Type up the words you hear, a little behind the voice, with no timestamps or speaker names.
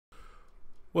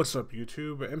What's up,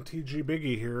 YouTube? MTG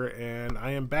Biggie here, and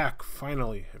I am back,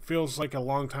 finally. It feels like a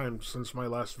long time since my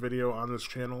last video on this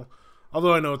channel,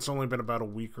 although I know it's only been about a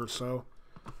week or so.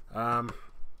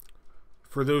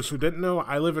 For those who didn't know,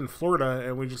 I live in Florida,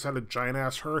 and we just had a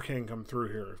giant-ass hurricane come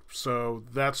through here, so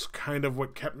that's kind of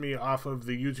what kept me off of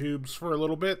the YouTubes for a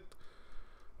little bit.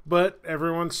 But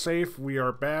everyone's safe, we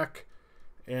are back.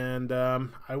 And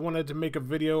I wanted to make a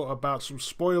video about some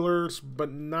spoilers,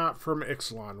 but not from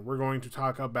Ixalan. We're going to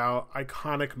talk about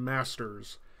iconic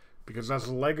masters, because as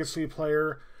a legacy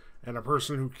player and a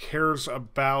person who cares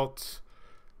about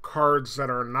cards that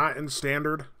are not in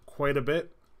standard quite a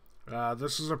bit,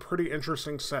 this is a pretty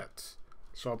interesting set.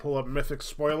 So I'll pull up Mythic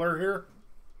Spoiler here,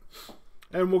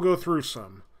 and we'll go through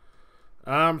some.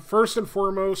 First and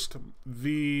foremost,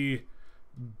 the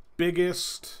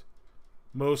biggest,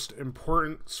 most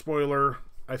important spoiler,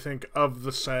 I think, of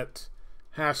the set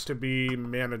has to be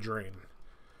Mana Drain.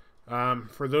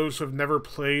 For those who have never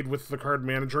played with the card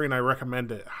Mana Drain, I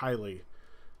recommend it highly.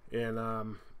 In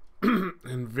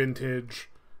in Vintage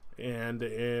and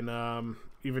in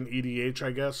even EDH,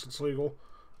 I guess it's legal.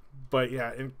 But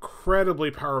yeah,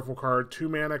 incredibly powerful card. 2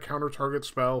 mana, counter target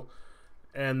spell,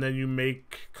 and then you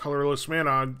make colorless mana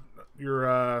on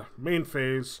your main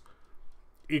phase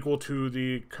equal to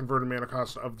the converted mana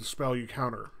cost of the spell you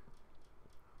counter.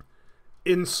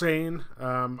 Insane.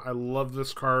 I love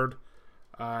this card.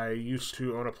 I used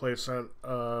to own a playset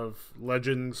of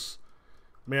Legends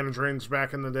Mana Drains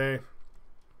back in the day.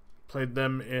 Played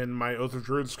them in my Oath of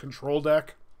Druids control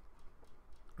deck.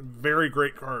 Very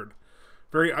great card.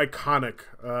 Very iconic.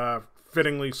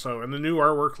 Fittingly so. And the new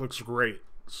artwork looks great.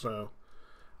 So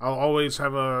I'll always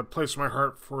have a place in my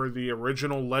heart for the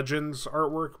original Legends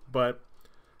artwork, but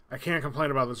I can't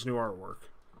complain about this new artwork.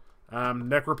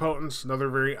 Necropotence, another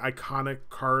very iconic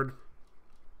card.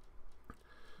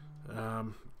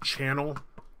 Channel,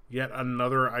 yet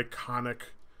another iconic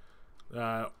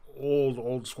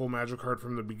old school Magic card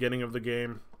from the beginning of the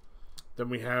game. Then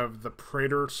we have the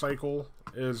Praetor Cycle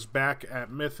is back at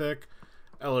Mythic.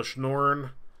 Elesh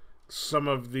Norn, some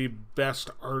of the best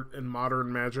art in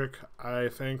modern Magic, I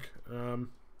think.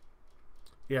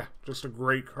 Yeah, just a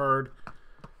great card.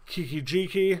 Kiki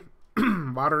Jiki,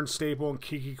 modern staple and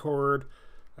Kiki Chord,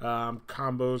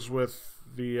 combos with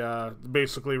the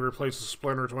basically replaces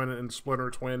Splinter Twin and Splinter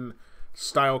Twin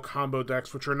style combo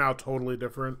decks, which are now totally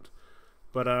different.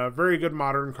 But a very good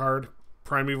modern card.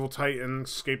 Primeval Titan,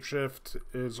 Scapeshift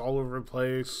is all over the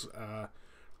place.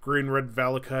 Green Red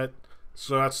Valakut,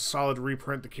 so that's a solid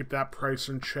reprint to keep that price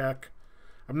in check.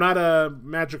 I'm not a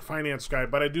Magic Finance guy,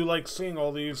 but I do like seeing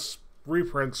all these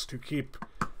reprints to keep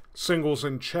singles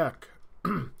in check.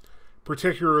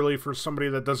 Particularly for somebody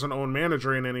that doesn't own Mana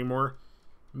Drain anymore.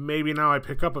 Maybe now I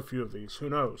pick up a few of these. Who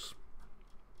knows?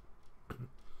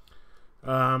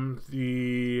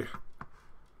 The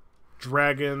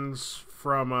dragons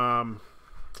from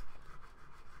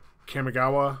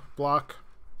Kamigawa block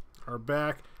are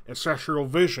back. Ancestral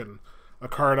Vision, a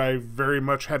card I very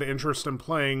much had interest in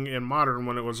playing in Modern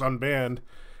when it was unbanned,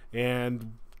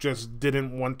 and just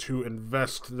didn't want to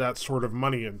invest that sort of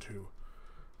money into.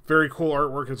 Very cool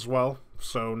artwork as well,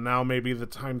 so now may be the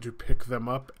time to pick them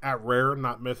up at Rare,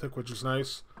 not Mythic, which is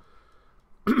nice.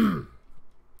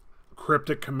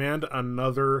 Cryptic Command,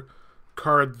 another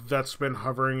card that's been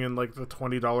hovering in like the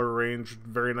 $20 range.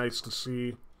 Very nice to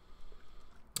see.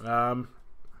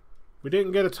 We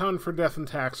didn't get a ton for Death and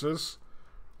Taxes.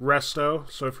 Resto,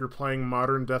 so if you're playing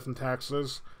Modern Death and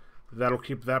Taxes, that'll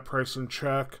keep that price in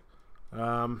check.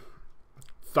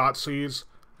 Thoughtseize,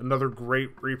 another great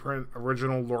reprint,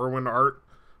 original Lorwyn art,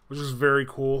 which is very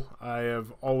cool. I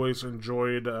have always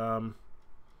enjoyed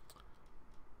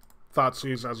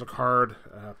Thoughtseize as a card,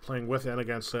 playing with and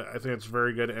against it. I think it's a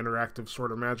very good interactive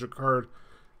sort of Magic card,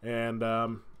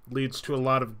 and leads to a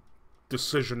lot of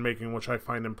decision making, which I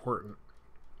find important.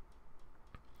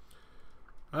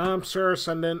 Serra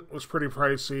Ascendant was pretty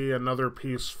pricey. Another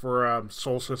piece for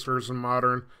Soul Sisters in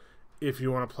Modern, if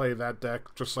you want to play that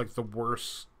deck, just like the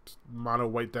worst mono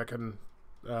white deck in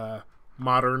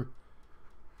Modern,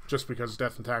 just because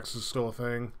Death and Taxes is still a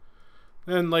thing.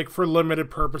 And like for limited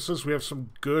purposes, we have some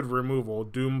good removal.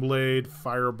 Doomblade,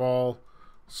 Fireball,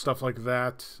 stuff like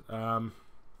that.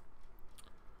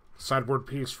 Sideboard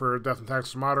piece for Death and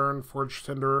Taxes Modern, Forge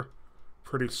Tinder,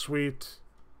 pretty sweet.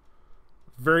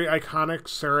 Very iconic,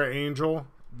 Serra Angel,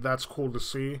 that's cool to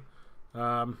see.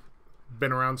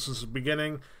 Been around since the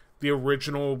beginning. The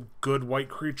original good white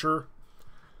creature.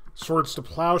 Swords to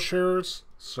Plowshares,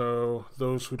 so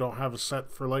those who don't have a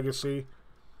set for Legacy,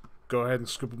 go ahead and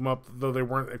scoop them up. Though they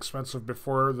weren't expensive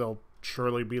before, they'll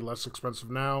surely be less expensive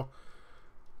now.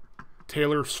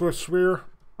 Taylor Swiftspear,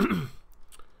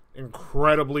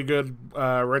 Incredibly good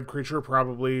red creature,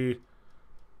 probably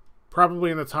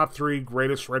in the top 3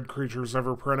 greatest red creatures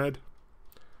ever printed.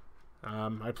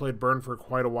 I played Burn for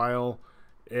quite a while.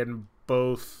 In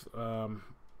both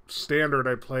Standard,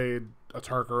 I played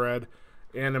Atarka Red,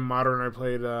 and in Modern, I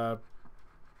played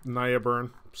Naya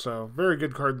Burn. So, very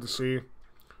good card to see.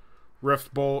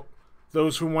 Rift Bolt.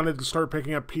 Those who wanted to start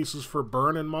picking up pieces for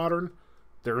Burn in Modern,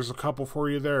 there's a couple for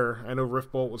you there. I know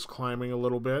Rift Bolt was climbing a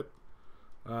little bit.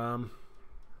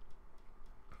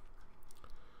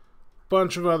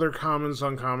 Bunch of other commons,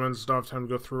 uncommons. Don't have time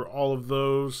to go through all of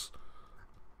those.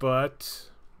 But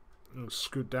I'll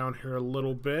scoot down here a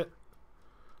little bit.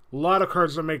 A lot of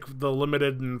cards that make the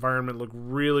limited environment look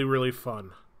really, really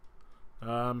fun.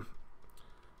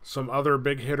 Some other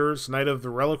big hitters. Knight of the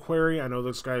Reliquary. I know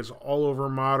this guy's all over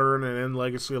Modern and in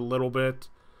Legacy a little bit.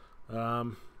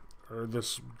 Or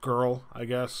this girl, I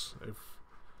guess, if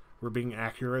we're being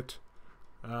accurate.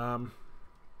 Very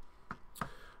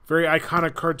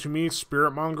iconic card to me,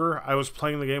 Spiritmonger. I was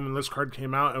playing the game when this card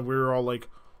came out, and we were all like,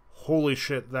 holy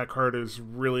shit, that card is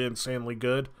really insanely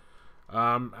good.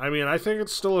 I mean, I think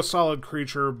it's still a solid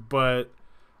creature, but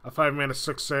a 5-mana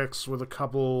 6/6 with a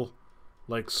couple,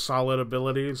 like, solid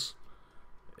abilities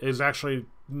is actually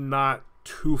not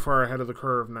too far ahead of the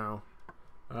curve now.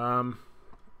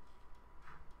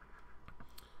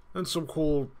 And some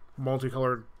cool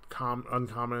multicolored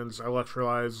uncommons,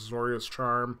 Electrolyze, Zoria's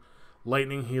Charm,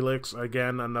 Lightning Helix,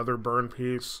 again, another burn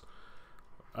piece.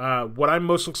 What I'm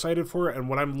most excited for and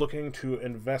what I'm looking to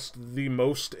invest the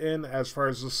most in as far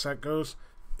as this set goes,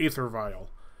 Aether Vial.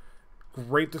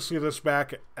 Great to see this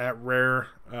back at Rare.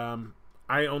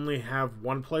 I only have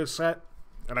one play set,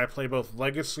 and I play both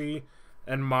Legacy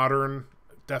and Modern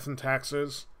Death and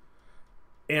Taxes,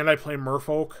 and I play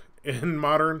Merfolk in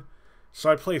Modern. So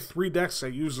I play 3 decks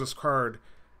that use this card,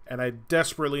 and I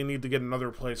desperately need to get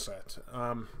another playset.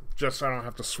 Just so I don't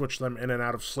have to switch them in and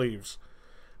out of sleeves.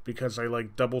 Because I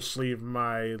like double sleeve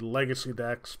my Legacy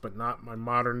decks, but not my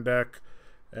Modern deck,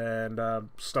 and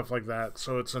stuff like that.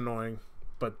 So it's annoying.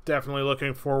 But definitely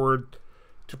looking forward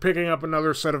to picking up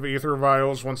another set of Aether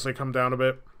Vials once they come down a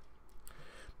bit.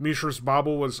 Mishra's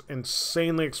Bauble was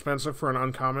insanely expensive for an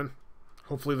uncommon.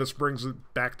 Hopefully this brings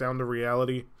it back down to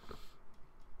reality.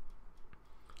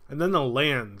 And then the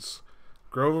lands.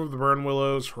 Grove of the Burn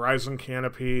Willows, Horizon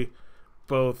Canopy,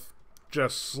 both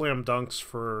just slam dunks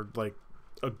for like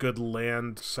a good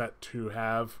land set to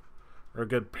have, or a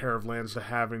good pair of lands to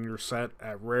have in your set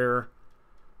at Rare.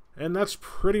 And that's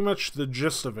pretty much the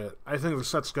gist of it. I think the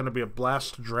set's going to be a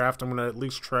blast to draft. I'm going to at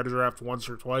least try to draft once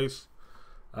or twice.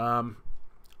 And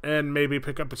maybe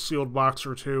pick up a sealed box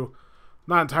or two.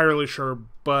 Not entirely sure,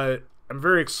 but I'm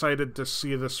very excited to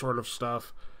see this sort of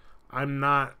stuff. I'm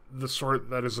not the sort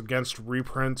that is against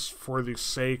reprints for the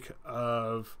sake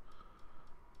of,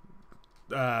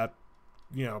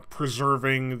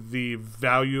 preserving the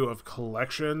value of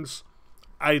collections.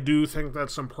 I do think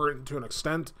that's important to an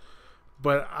extent,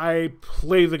 but I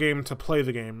play the game to play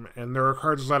the game, and there are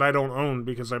cards that I don't own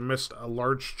because I missed a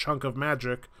large chunk of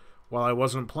Magic while I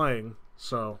wasn't playing.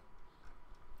 So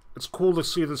it's cool to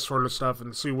see this sort of stuff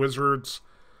and see Wizards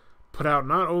put out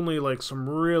not only like some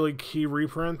really key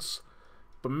reprints,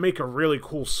 but make a really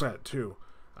cool set too.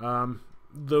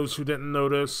 Those who didn't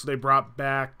notice, they brought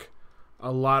back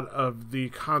a lot of the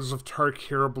Khans of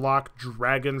Tarkir block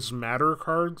Dragons Matter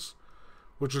cards,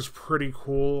 which is pretty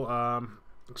cool.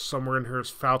 Somewhere in here is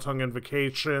Foultongue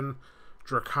Invocation,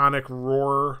 Draconic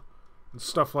Roar, and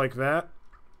stuff like that.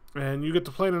 And you get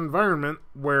to play in an environment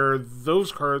where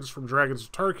those cards from Dragons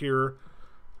of Tarkir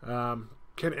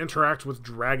can interact with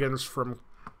dragons from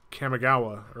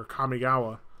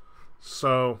Kamigawa.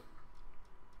 So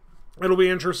it'll be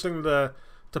interesting to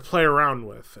play around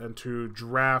with and to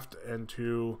draft and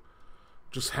to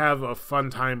just have a fun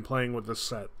time playing with this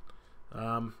set.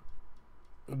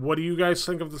 What do you guys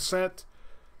think of the set?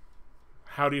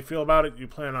 How do you feel about it? Do you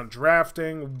plan on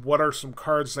drafting? What are some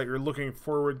cards that you're looking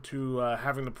forward to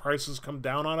having the prices come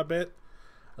down on a bit?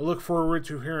 I look forward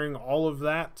to hearing all of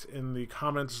that in the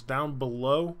comments down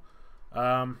below.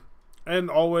 And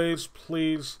always,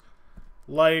 please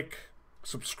like,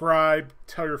 subscribe,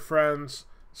 tell your friends,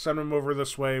 send them over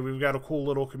this way. We've got a cool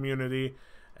little community,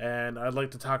 and I'd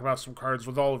like to talk about some cards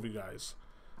with all of you guys.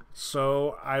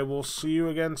 So I will see you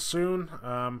again soon.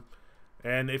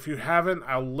 And if you haven't,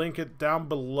 I'll link it down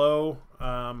below,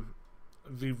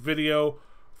 the video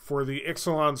for the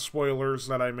Ixalan spoilers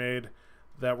that I made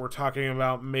that were talking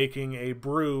about making a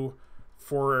brew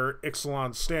for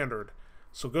Ixalan Standard.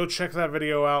 So go check that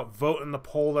video out, vote in the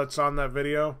poll that's on that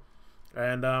video,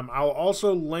 and I'll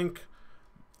also link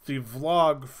the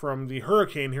vlog from the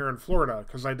hurricane here in Florida,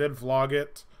 because I did vlog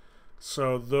it.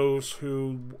 So those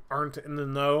who aren't in the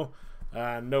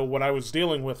know what I was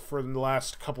dealing with for the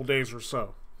last couple days or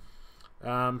so.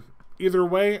 Either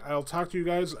way, I'll talk to you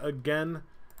guys again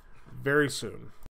very soon.